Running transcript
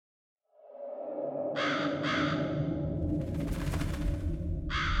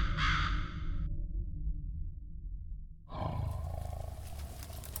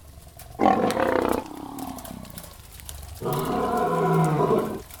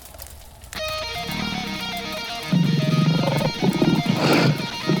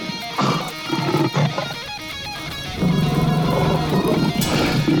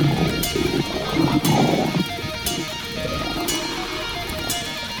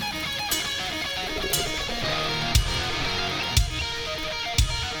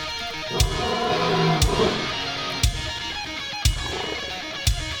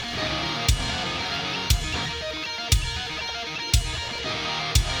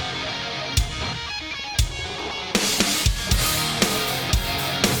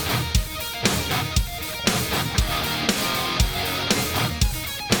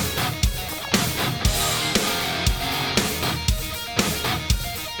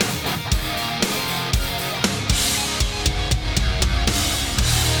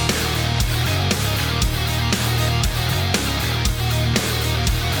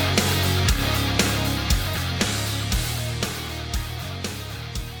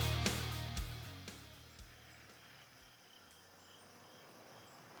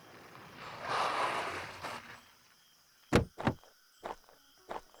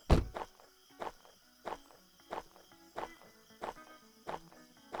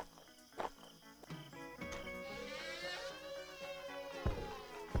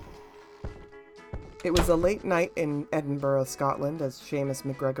It was a late night in Edinburgh, Scotland, as Seamus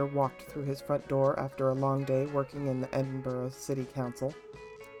MacGregor walked through his front door after a long day working in the Edinburgh City Council.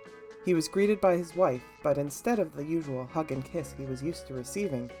 He was greeted by his wife, but instead of the usual hug and kiss he was used to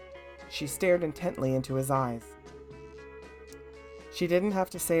receiving, she stared intently into his eyes. She didn't have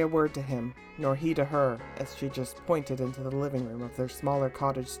to say a word to him, nor he to her, as she just pointed into the living room of their smaller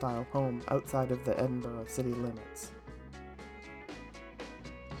cottage-style home outside of the Edinburgh city limits.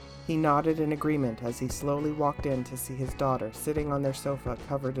 He nodded in agreement as he slowly walked in to see his daughter sitting on their sofa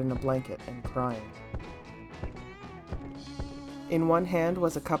covered in a blanket and crying. In one hand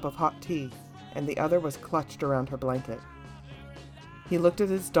was a cup of hot tea, and the other was clutched around her blanket. He looked at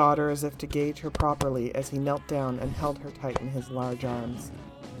his daughter as if to gauge her properly as he knelt down and held her tight in his large arms.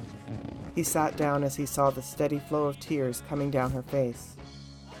 He sat down as he saw the steady flow of tears coming down her face.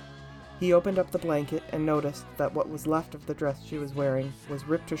 He opened up the blanket and noticed that what was left of the dress she was wearing was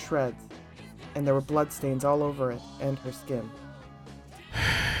ripped to shreds, and there were bloodstains all over it and her skin.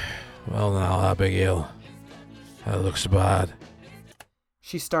 Well now, Abigail, that looks bad.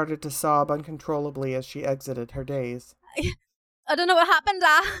 She started to sob uncontrollably as she exited her daze. I don't know what happened,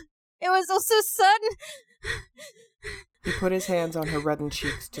 It was all so sudden. He put his hands on her reddened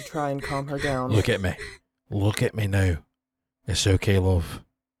cheeks to try and calm her down. Look at me. Look at me now. It's okay, love.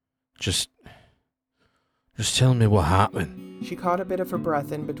 Just tell me what happened. She caught a bit of her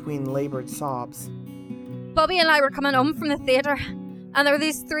breath in between labored sobs. Bobby and I were coming home from the theatre, and there were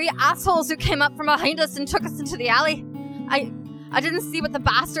these three assholes who came up from behind us and took us into the alley. I didn't see what the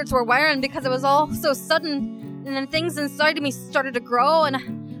bastards were wearing because it was all so sudden, and then things inside of me started to grow, and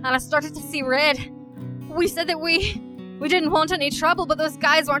I started to see red. We said that we didn't want any trouble, but those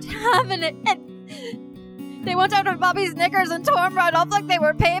guys weren't having it, and they went out of Bobby's knickers and tore them right off like they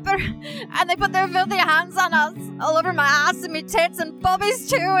were paper, and they put their filthy hands on us, all over my ass and my tits and Bobby's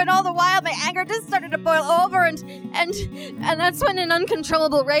too, and all the while my anger just started to boil over, and that's when an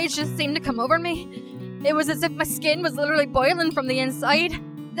uncontrollable rage just seemed to come over me. It was as if my skin was literally boiling from the inside.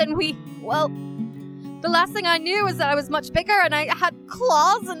 Then the last thing I knew was that I was much bigger, and I had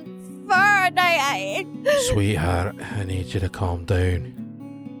claws and fur, and I... Sweetheart, I need you to calm down.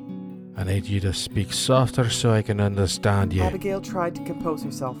 I need you to speak softer so I can understand you. Abigail tried to compose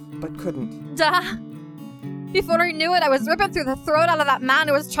herself, but couldn't. Before I knew it, I was ripping through the throat out of that man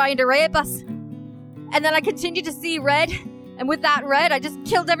who was trying to rape us. And then I continued to see red, and with that red, I just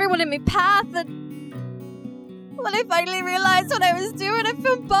killed everyone in my path, and when I finally realized what I was doing, I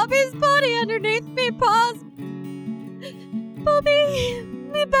found Bobby's body underneath me paws. Bobby,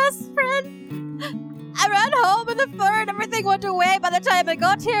 my best friend. I ran home and the fur and everything went away by the time I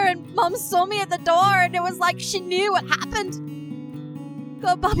got here, and Mom saw me at the door, and it was like she knew what happened.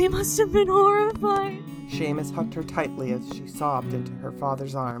 God, Bobby must have been horrified. Seamus hugged her tightly as she sobbed into her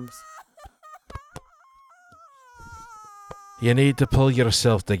father's arms. You need to pull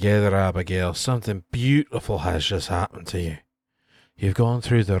yourself together, Abigail. Something beautiful has just happened to you. You've gone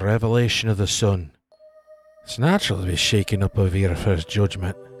through the revelation of the sun. It's natural to be shaken up over your first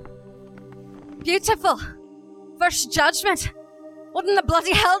judgment. Beautiful. First judgment? What in the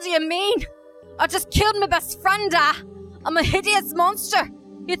bloody hell do you mean? I just killed my best friend, I'm a hideous monster.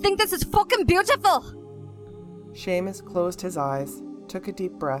 You think this is fucking beautiful? Seamus closed his eyes, took a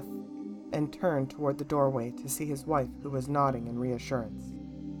deep breath, and turned toward the doorway to see his wife, who was nodding in reassurance.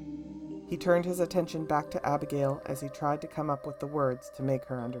 He turned his attention back to Abigail as he tried to come up with the words to make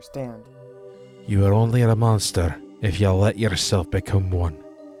her understand. You are only a monster if you let yourself become one.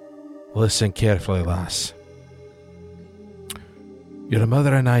 Listen carefully, lass. Your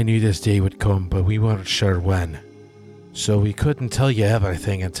mother and I knew this day would come, but we weren't sure when, so we couldn't tell you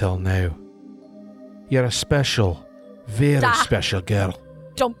everything until now. You're a special, very special girl.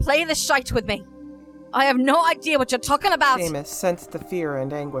 Don't play this shite with me. I have no idea what you're talking about. Seamus sensed the fear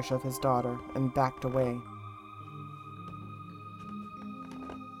and anguish of his daughter and backed away.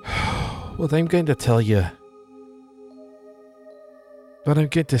 What I'm going to tell you, what I'm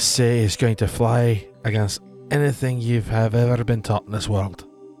going to say is going to fly against anything you have ever been taught in this world.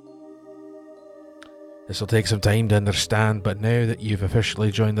 This will take some time to understand, but now that you've officially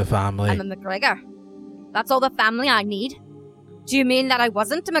joined the family... I'm a MacGregor. That's all the family I need. Do you mean that I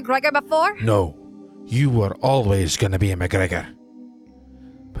wasn't a MacGregor before? No, you were always going to be a MacGregor.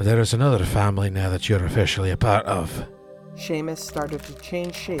 But there is another family now that you're officially a part of. Seamus started to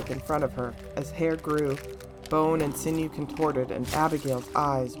change shape in front of her as hair grew, bone and sinew contorted, and Abigail's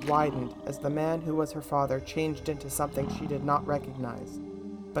eyes widened as the man who was her father changed into something she did not recognize,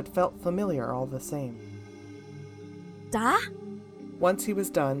 but felt familiar all the same. Da? Once he was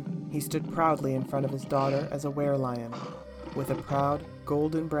done, he stood proudly in front of his daughter as a werelion. with a proud,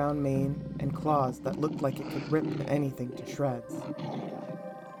 golden brown mane and claws that looked like it could rip anything to shreds.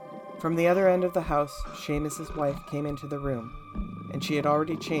 From the other end of the house, Seamus's wife came into the room, and she had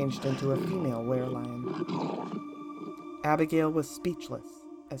already changed into a female werelion. Abigail was speechless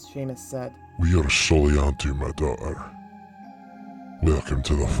as Seamus said, "We are Soliantu, my daughter. Welcome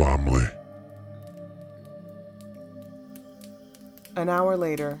to the family." An hour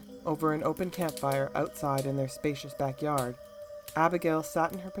later, over an open campfire outside in their spacious backyard, Abigail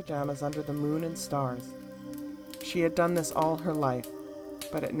sat in her pajamas under the moon and stars. She had done this all her life,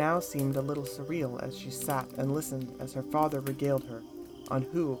 but it now seemed a little surreal as she sat and listened as her father regaled her on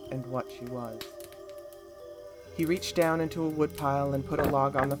who and what she was. He reached down into a woodpile and put a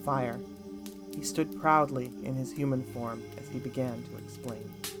log on the fire. He stood proudly in his human form as he began to explain.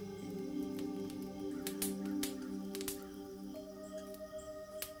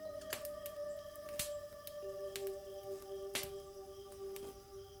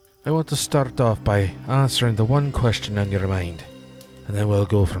 I want to start off by answering the one question on your mind, and then we'll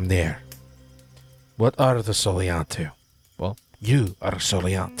go from there. What are the Soliantu? Well, you are a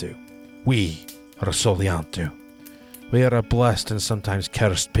Soliantu. We are a Soliantu. We are a blessed and sometimes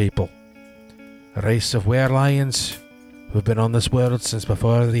cursed people. A race of werelions who have been on this world since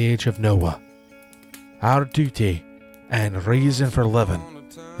before the age of Noah. Our duty and reason for living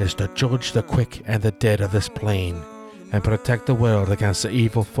is to judge the quick and the dead of this plane and protect the world against the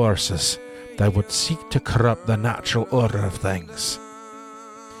evil forces that would seek to corrupt the natural order of things.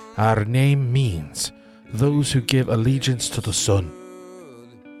 Our name means those who give allegiance to the sun.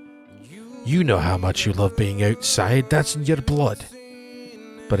 You know how much you love being outside, that's in your blood.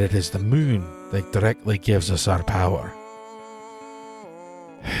 But it is the moon that directly gives us our power.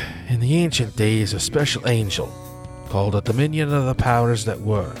 In the ancient days, a special angel, called a dominion of the powers that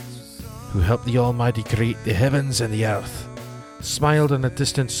were, who helped the Almighty create the heavens and the earth, smiled on the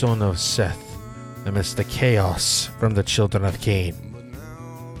distant son of Seth amidst the chaos from the children of Cain.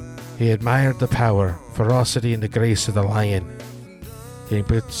 He admired the power, ferocity, and the grace of the lion. He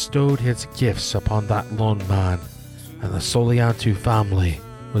bestowed his gifts upon that lone man, and the Soliantu family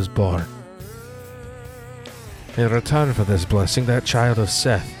was born. In return for this blessing, that child of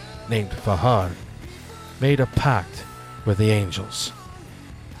Seth, named Fahar, made a pact with the angels.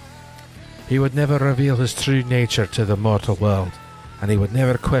 He would never reveal his true nature to the mortal world, and he would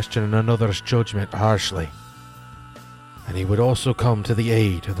never question another's judgment harshly. And he would also come to the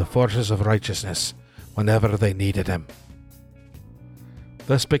aid of the forces of righteousness whenever they needed him.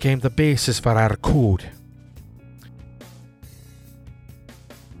 This became the basis for our code.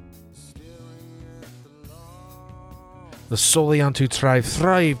 The Soliantu tribe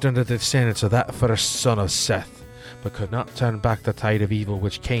thrived under the descendants of that first son of Seth, but could not turn back the tide of evil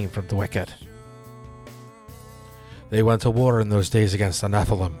which came from the wicked. They went to war in those days against the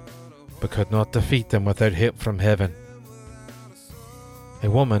Nephilim, but could not defeat them without help from heaven. A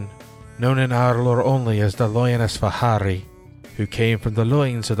woman, known in our lore only as the lioness Fahari, who came from the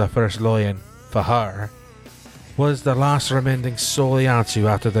loins of the first lion, Fahar, was the last remaining Soliantu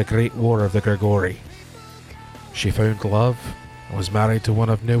after the Great War of the Grigori. She found love and was married to one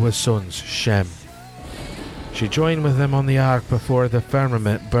of Noah's sons, Shem. She joined with him on the ark before the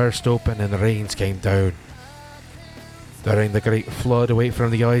firmament burst open and the rains came down. During the great flood away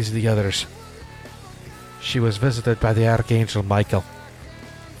from the eyes of the others, she was visited by the archangel Michael.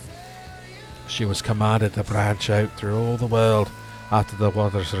 She was commanded to branch out through all the world after the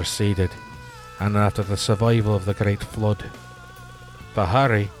waters receded, and after the survival of the great flood.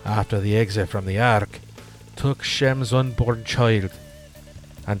 Fahari, after the exit from the ark, took Shem's unborn child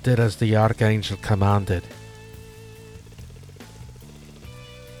and did as the archangel commanded.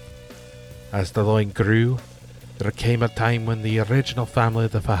 As the line grew, there came a time when the original family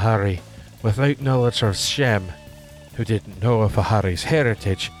of the Fahari, without knowledge of Shem, who didn't know of Fahari's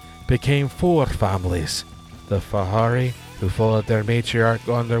heritage, became four families. The Fahari, who followed their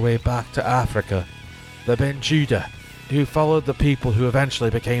matriarch on their way back to Africa, the Ben Judah, who followed the people who eventually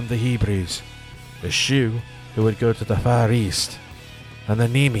became the Hebrews, the Shu, who would go to the Far East, and the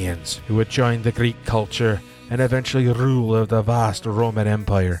Nemeans, who would join the Greek culture and eventually rule over the vast Roman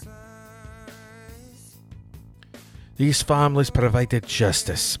Empire. These families provided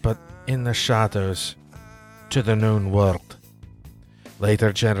justice, but in the shadows, to the known world.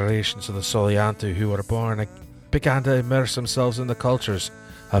 Later generations of the Soliantu who were born began to immerse themselves in the cultures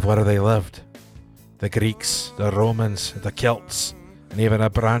of where they lived. The Greeks, the Romans, the Celts, and even a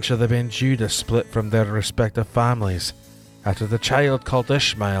branch of the Ben Judah split from their respective families after the child called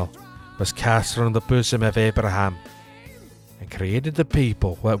Ishmael was cast from the bosom of Abraham and created the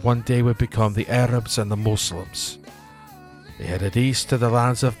people that one day would become the Arabs and the Muslims. They headed east to the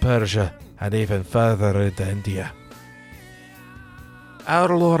lands of Persia and even further into India.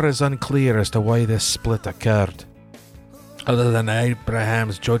 Our lore is unclear as to why this split occurred, other than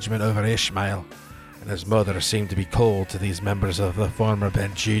Abraham's judgment over Ishmael, and his mother seemed to be cold to these members of the former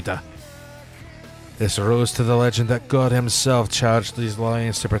Ben Judah. This rose to the legend that God himself charged these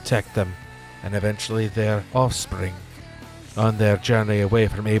lions to protect them, and eventually their offspring, on their journey away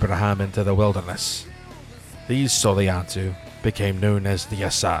from Abraham into the wilderness. These Soliantu became known as the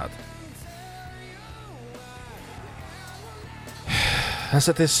Assad. As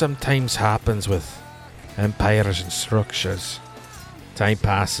it is sometimes happens with empires and structures, time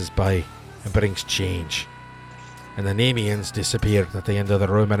passes by and brings change, and the Nemeans disappeared at the end of the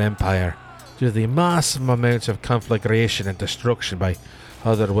Roman Empire due to the massive amounts of conflagration and destruction by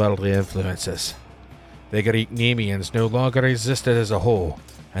otherworldly influences. The Greek Nemeans no longer existed as a whole,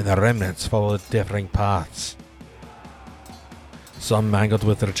 and the remnants followed differing paths. Some mingled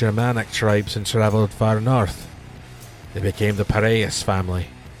with their Germanic tribes and travelled far north. They became the Piraeus family,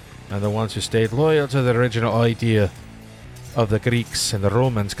 and the ones who stayed loyal to the original idea of the Greeks and the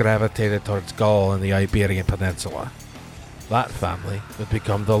Romans gravitated towards Gaul and the Iberian Peninsula. That family would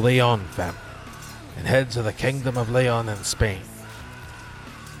become the Leon family, and heads of the Kingdom of Leon in Spain.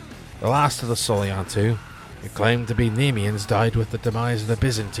 The last of the Soliantu, who claimed to be Nemeans, died with the demise of the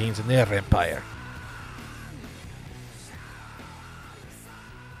Byzantines and their empire.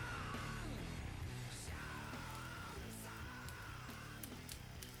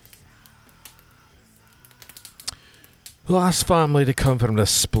 The last family to come from the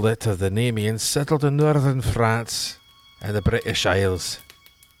split of the Nemeans settled in northern France and the British Isles.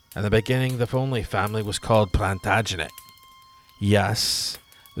 In the beginning, the only family was called Plantagenet. Yes,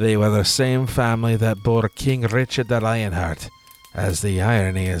 they were the same family that bore King Richard the Lionheart, as the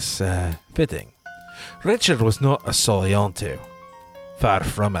irony is fitting. Richard was not a Soliantu. Far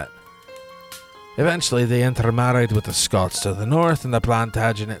from it. Eventually, they intermarried with the Scots to the north and the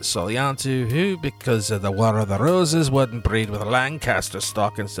Plantagenet Soliantu, who, because of the War of the Roses, wouldn't breed with Lancaster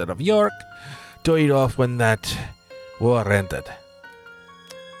stock instead of York, died off when that war ended.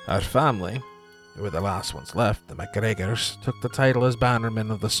 Our family, who were the last ones left, the MacGregors, took the title as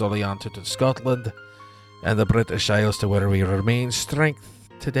bannermen of the Soliantu to Scotland and the British Isles, to where we remain strength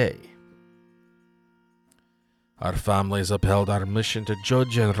today. Our families upheld our mission to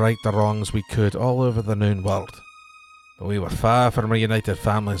judge and right the wrongs we could all over the known world, but we were far from a united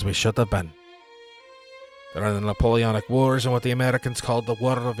family as we should have been. During the Napoleonic Wars and what the Americans called the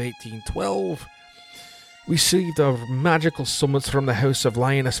War of 1812, we received our magical summons from the House of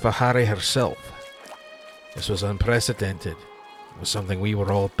Lioness Fahari herself. This was unprecedented. It was something we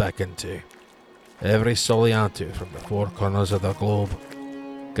were all beckoned to. Every Soliantu from the four corners of the globe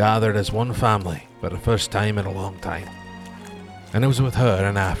gathered as one family for the first time in a long time. And it was with her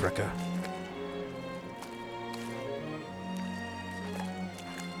in Africa.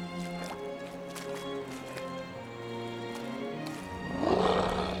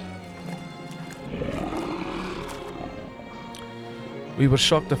 We were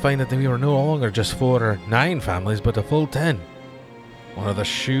shocked to find that we were no longer just 4 or 9 families, but a full 10. One of the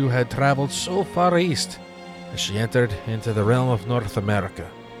Shu had travelled so far east as she entered into the realm of North America.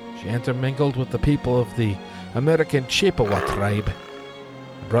 She intermingled with the people of the American Chippewa tribe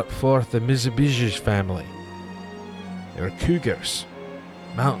and brought forth the Mitsubishi family. They were cougars,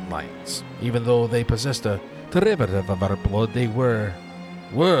 mountain lions. Even though they possessed a derivative of our blood, they were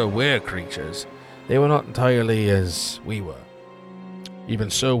creatures. They were not entirely as we were.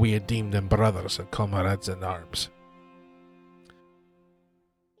 Even so, we had deemed them brothers and comrades in arms.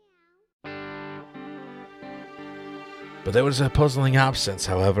 But there was a puzzling absence,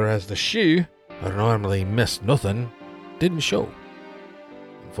 however, as the Shu, who normally missed nothing, didn't show.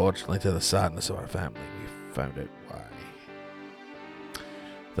 Unfortunately, to the sadness of our family, we found out why.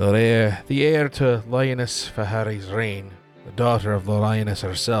 The heir to Lioness Fahari's reign, the daughter of the lioness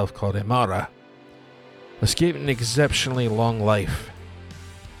herself called Imara, escaped an exceptionally long life.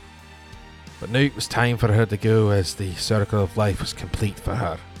 But now it was time for her to go, as the circle of life was complete for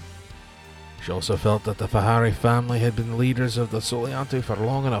her. She also felt that the Fahari family had been leaders of the Soliantu for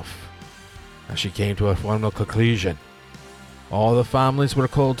long enough, and she came to a final conclusion. All the families were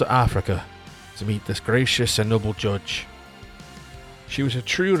called to Africa to meet this gracious and noble judge. She was a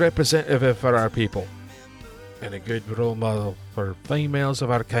true representative for our people, and a good role model for females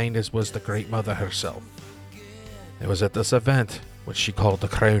of our kind, as was the Great Mother herself. It was at this event, which she called the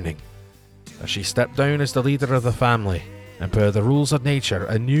crowning, that she stepped down as the leader of the family, and per the rules of nature,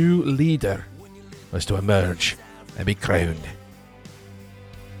 a new leader was to emerge and be crowned.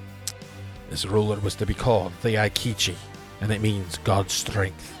 This ruler was to be called the Aikichi, and it means God's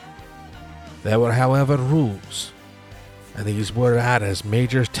strength. There were, however, rules, and these were added as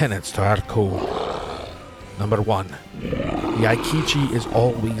major tenets to our code. Number 1. The Aikichi is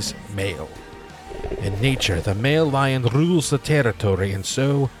always male. In nature, the male lion rules the territory, and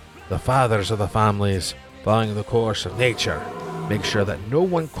so the fathers of the families, following the course of nature, make sure that no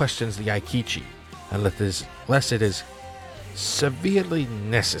one questions the Aikichi unless it is severely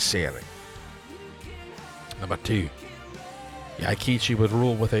necessary. Number 2. The Aikichi would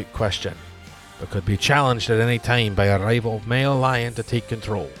rule without question, but could be challenged at any time by a rival male lion to take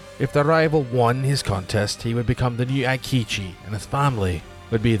control. If the rival won his contest, he would become the new Aikichi, and his family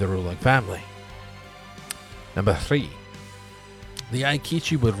would be the ruling family. Number 3. The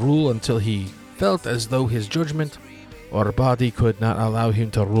Aikichi would rule until he felt as though his judgment or body could not allow him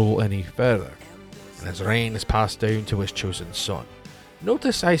to rule any further, and his reign is passed down to his chosen son.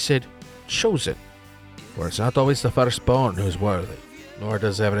 Notice I said chosen, for it's not always the firstborn who is worthy, nor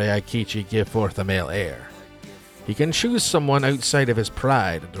does every Aikichi give forth a male heir. He can choose someone outside of his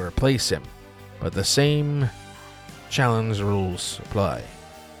pride to replace him, but the same challenge rules apply.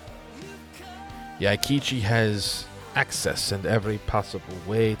 The Aikichi has access in every possible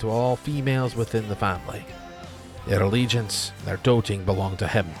way to all females within the family. Their allegiance, their doting belong to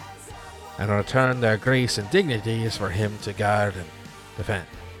him, and in return their grace and dignity is for him to guard and defend.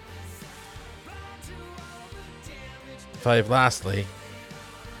 5. Lastly,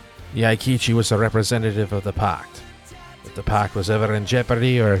 the Aikichi was a representative of the pact. If the pact was ever in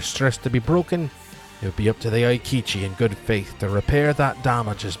jeopardy or stressed to be broken, it would be up to the Aikichi in good faith to repair that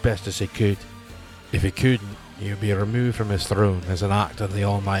damage as best as he could. If he couldn't, he would be removed from his throne as an act of the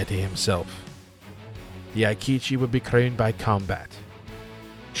Almighty himself. The Aikichi would be crowned by combat.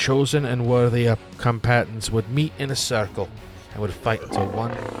 Chosen and worthy combatants would meet in a circle and would fight until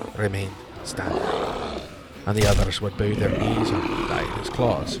one remained standing, and the others would bow their knees and die in his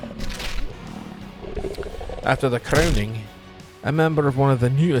claws. After the crowning, a member of one of the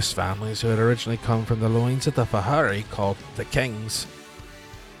newest families who had originally come from the loins of the Fahari, called the Kings,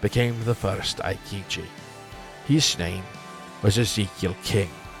 became the first Aikichi. His name was Ezekiel King,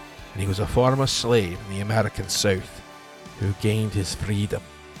 and he was a former slave in the American South who gained his freedom,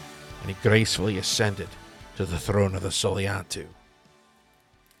 and he gracefully ascended to the throne of the Soliantu.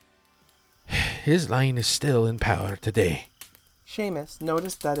 His line is still in power today. Seamus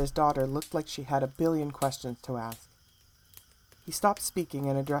noticed that his daughter looked like she had a billion questions to ask. He stopped speaking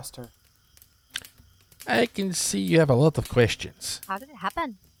and addressed her. I can see you have a lot of questions. How did it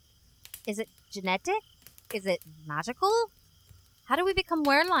happen? Is it genetic? Is it magical? How do we become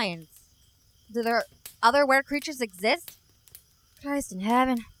werelions? Do there other were creatures exist? Christ in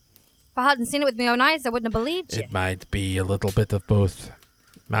heaven. If I hadn't seen it with my own eyes, I wouldn't have believed you. It might be a little bit of both.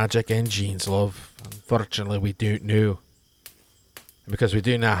 Magic and genes, love. Unfortunately, we don't know. And because we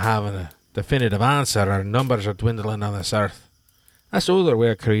do not have a definitive answer, our numbers are dwindling on this earth. Us older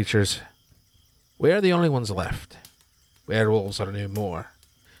were creatures, we're the only ones left. Werewolves are no more.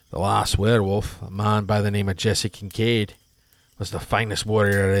 The last werewolf, a man by the name of Jesse Kincaid, was the finest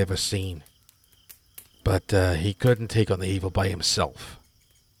warrior I've ever seen. But he couldn't take on the evil by himself.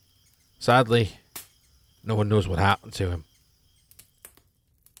 Sadly, no one knows what happened to him.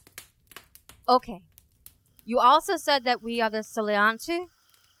 Okay. You also said that we are the Soliantu?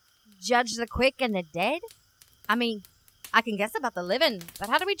 Judge the quick and the dead? I mean, I can guess about the living, but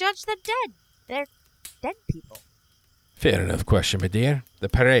how do we judge the dead? They're dead people. Fair enough question, my dear. The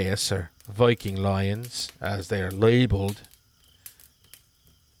Piraeus, or Viking lions, as they are labelled,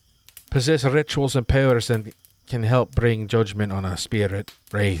 possess rituals and powers that can help bring judgment on a spirit,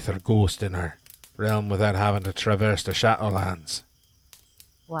 wraith, or ghost in our realm without having to traverse the Shadowlands.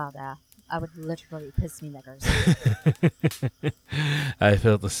 Wow, I would literally piss me niggers. I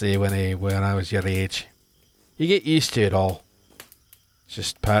felt the same when I was your age. You get used to it all. It's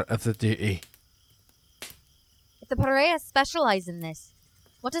just part of the duty. If the Piraeus specialize in this,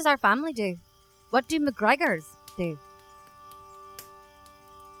 what does our family do? What do MacGregors do?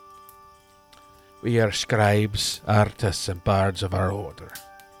 We are scribes, artists, and bards of our order.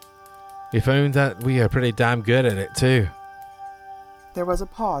 We found that we are pretty damn good at it too. There was a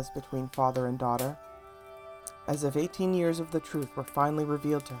pause between father and daughter, as if 18 years of the truth were finally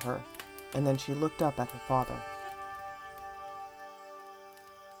revealed to her, and then she looked up at her father.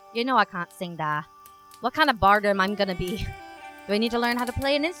 You know I can't sing that. What kind of bard am I gonna be? Do I need to learn how to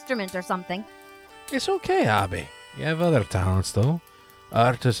play an instrument or something? It's okay, Abby. You have other talents, though.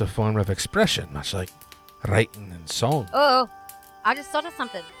 Art is a form of expression, much like writing and song. Oh, I just thought of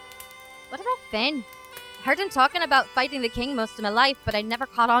something. What about Finn? I heard him talking about fighting the king most of my life, but I never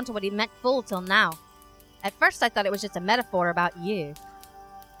caught on to what he meant full till now. At first I thought it was just a metaphor about you.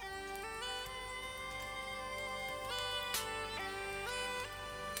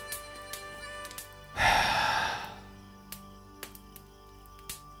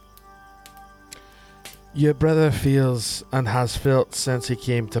 Your brother feels and has felt since he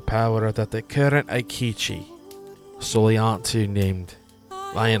came to power that the current Aikichi, Soliantu named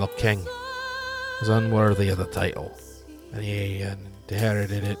Lionel King, is unworthy of the title, and he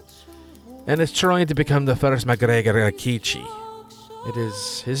inherited it, and is trying to become the first MacGregor Aikichi. It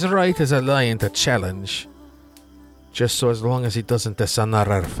is his right as a lion to challenge, just so as long as he doesn't dishonor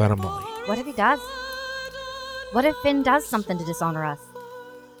our family. What if he does? What if Finn does something to dishonor us?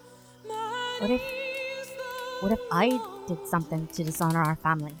 What if I did something to dishonor our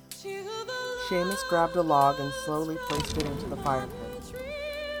family? Seamus grabbed a log and slowly placed it into the fire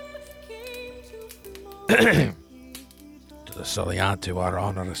pit. To the Soliantu, our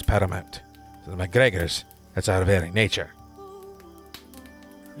honor is paramount. To the MacGregors, it's our very nature.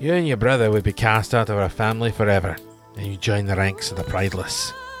 You and your brother would be cast out of our family forever, and you join the ranks of the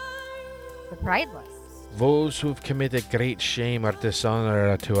prideless. The prideless? Those who've committed great shame or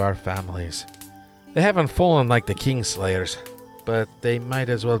dishonor to our families. They haven't fallen like the Kingslayers, but they might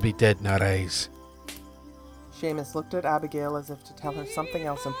as well be dead in our eyes. Seamus looked at Abigail as if to tell her something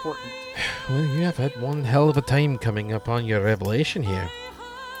else important. Well, you have had one hell of a time coming upon your revelation here.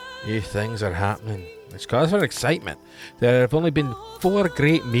 New things are happening. It's cause for excitement. There have only been 4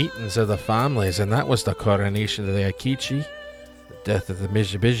 great meetings of the families, and that was the coronation of the Aikichi, the death of the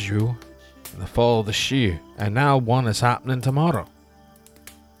Mizubiju, and the fall of the Shu, and now one is happening tomorrow.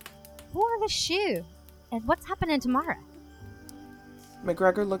 Who are the Shu? And what's happening tomorrow?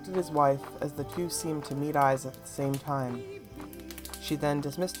 MacGregor looked at his wife as the two seemed to meet eyes at the same time. She then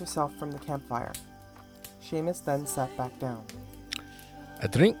dismissed herself from the campfire. Seamus then sat back down. A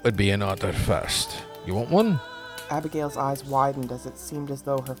drink would be in order first. You want one? Abigail's eyes widened as it seemed as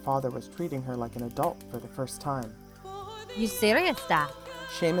though her father was treating her like an adult for the first time. You serious, Dad?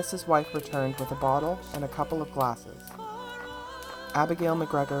 Seamus's wife returned with a bottle and a couple of glasses. Abigail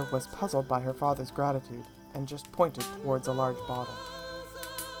MacGregor was puzzled by her father's gratitude and just pointed towards a large bottle.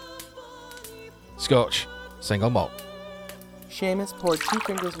 Scotch, single malt. Seamus poured 2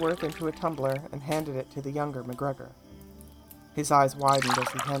 fingers worth into a tumbler and handed it to the younger MacGregor. His eyes widened as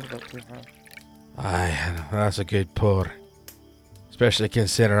he handed it to her. Aye, that's a good pour. Especially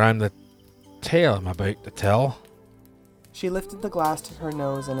considering I'm the tale I'm about to tell. She lifted the glass to her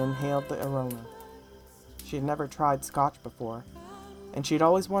nose and inhaled the aroma. She had never tried scotch before, and she'd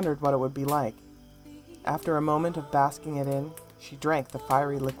always wondered what it would be like. After a moment of basking it in, she drank the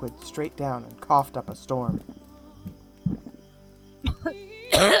fiery liquid straight down and coughed up a storm.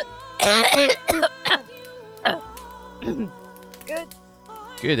 Good.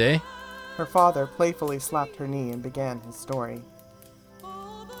 Good, eh? Her father playfully slapped her knee and began his story.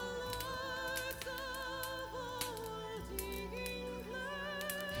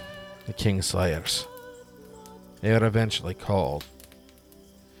 The Kingslayers. They were eventually called.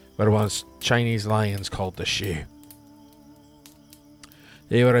 Were once Chinese lions called the Shu.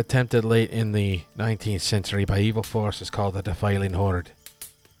 They were attempted late in the 19th century by evil forces called the Defiling Horde.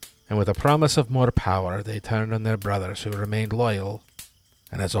 And with a promise of more power, they turned on their brothers who remained loyal,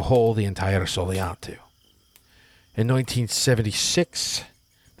 and as a whole, the entire Soliantu. In 1976,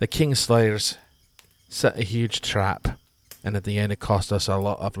 the Kingslayers set a huge trap, and at the end it cost us a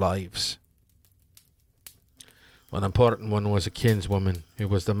lot of lives. One important one was a kinswoman who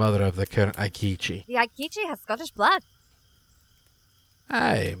was the mother of the current Aikichi. The Aikichi has Scottish blood.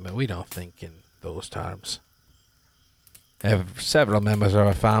 Aye, but we don't think in those terms. Several members of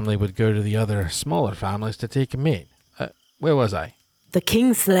our family would go to the other smaller families to take a mate. Where was I? The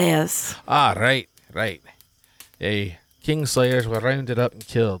Kingslayers. Ah, right. The Kingslayers were rounded up and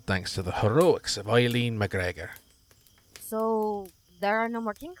killed thanks to the heroics of Eileen MacGregor. So, there are no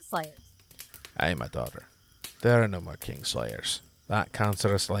more Kingslayers. Aye, my daughter. There are no more Kingslayers. That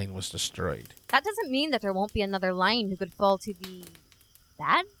cancerous line was destroyed. That doesn't mean that there won't be another line who could fall to the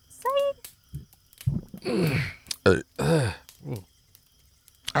bad side?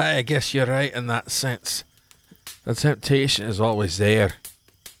 I guess you're right in that sense. The temptation is always there.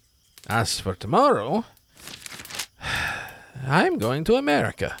 As for tomorrow, I'm going to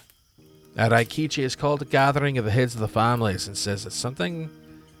America. Our Aikichi is called a gathering of the heads of the families and says that something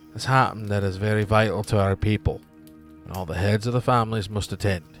has happened that is very vital to our people, and all the heads of the families must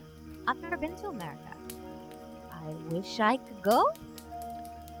attend. I've never been to America. I wish I could go.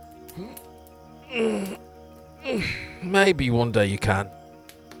 Maybe one day you can.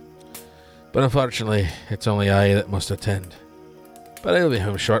 But unfortunately, it's only I that must attend. but I'll be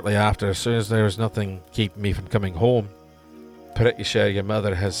home shortly after, as soon as there's nothing keeping me from coming home. Pretty sure your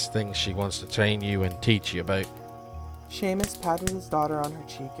mother has things she wants to train you and teach you about. Seamus patted his daughter on her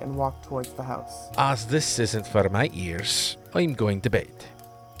cheek and walked towards the house. As this isn't for my ears, I'm going to bed.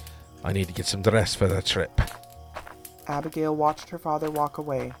 I need to get some rest for the trip. Abigail watched her father walk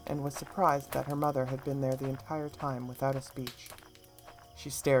away and was surprised that her mother had been there the entire time without a speech. She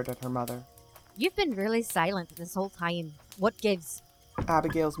stared at her mother. You've been really silent this whole time. What gives?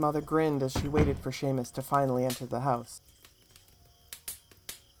 Abigail's mother grinned as she waited for Seamus to finally enter the house.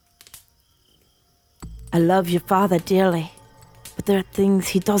 I love your father dearly, but there are things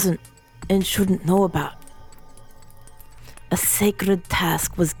he doesn't and shouldn't know about. A sacred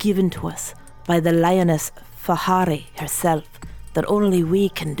task was given to us by the lioness Fahari herself that only we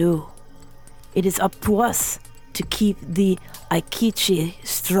can do. It is up to us to keep the Aikichi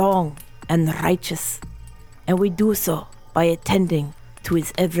strong and righteous, and we do so by attending to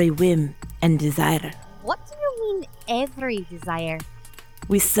his every whim and desire. What do you mean, every desire?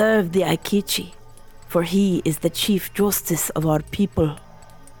 We serve the Aikichi, for he is the chief justice of our people.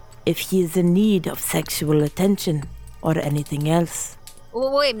 If he is in need of sexual attention or anything else.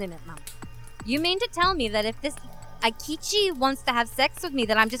 Wait a minute, Mom. You mean to tell me that if this Aikichi wants to have sex with me,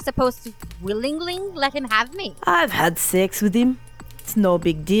 that I'm just supposed to willingly let him have me? I've had sex with him. It's no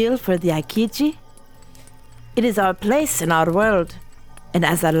big deal for the Aikichi. It is our place in our world, and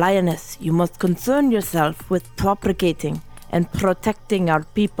as a lioness, you must concern yourself with propagating and protecting our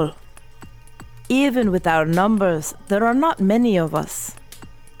people. Even with our numbers, there are not many of us.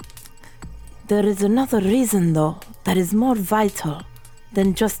 There is another reason, though, that is more vital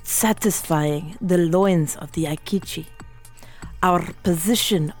than just satisfying the loins of the Aikichi. Our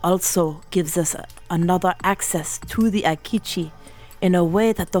position also gives us another access to the Aikichi in a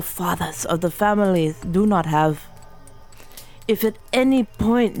way that the fathers of the families do not have. If at any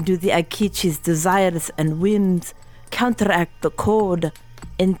point do the Aikichi's desires and whims counteract the code,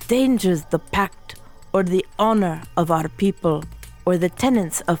 endangers the pact or the honor of our people or the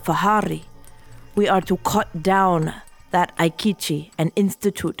tenets of Fahari, we are to cut down that Aikichi and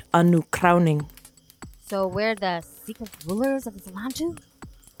institute a new crowning. So we're the secret rulers of Soliantu?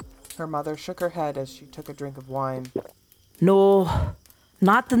 Her mother shook her head as she took a drink of wine. No,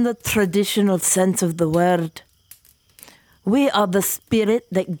 not in the traditional sense of the word. We are the spirit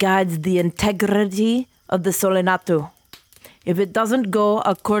that guides the integrity of the Soliantu. If it doesn't go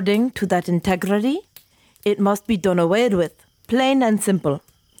according to that integrity, it must be done away with, plain and simple.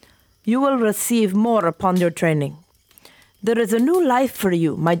 You will receive more upon your training. There is a new life for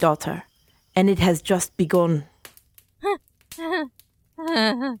you, my daughter, and it has just begun.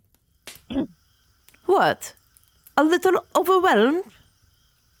 What? A little overwhelmed?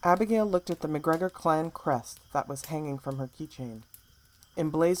 Abigail looked at the MacGregor clan crest that was hanging from her keychain.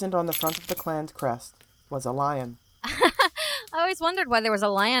 Emblazoned on the front of the clan's crest was a lion. I always wondered why there was a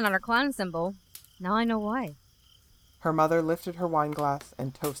lion on her clan symbol. Now I know why. Her mother lifted her wine glass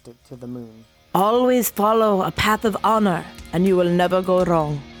and toasted to the moon. Always follow a path of honor, and you will never go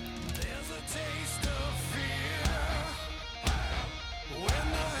wrong.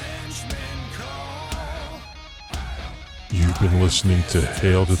 You've been listening to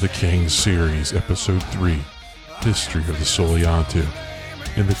Hail to the King series, episode 3, History of the Soliantu.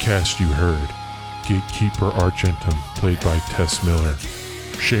 In the cast you heard, Gatekeeper Argentum, played by Tess Miller,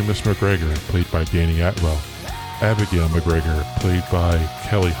 Seamus MacGregor, played by Danny Atwell, Abigail MacGregor, played by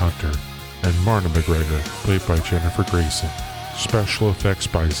Kelly Hunter, and Marna MacGregor, played by Jennifer Grayson. Special effects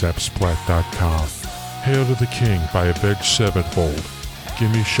by Zapsplat.com. Hail to the King by Avenged Sevenfold.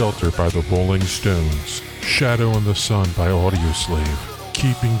 Gimme Shelter by the Rolling Stones. Shadow in the Sun by Audioslave.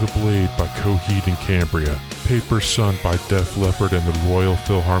 Keeping the Blade by Coheed and Cambria. Paper Sun by Def Leppard and the Royal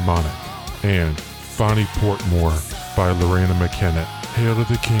Philharmonic. And Bonnie Portmore by Lorena McKenna. Hail to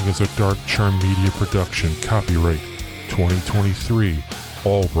the King is a Dark Charm Media production, copyright 2023,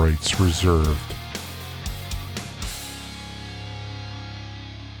 all rights reserved.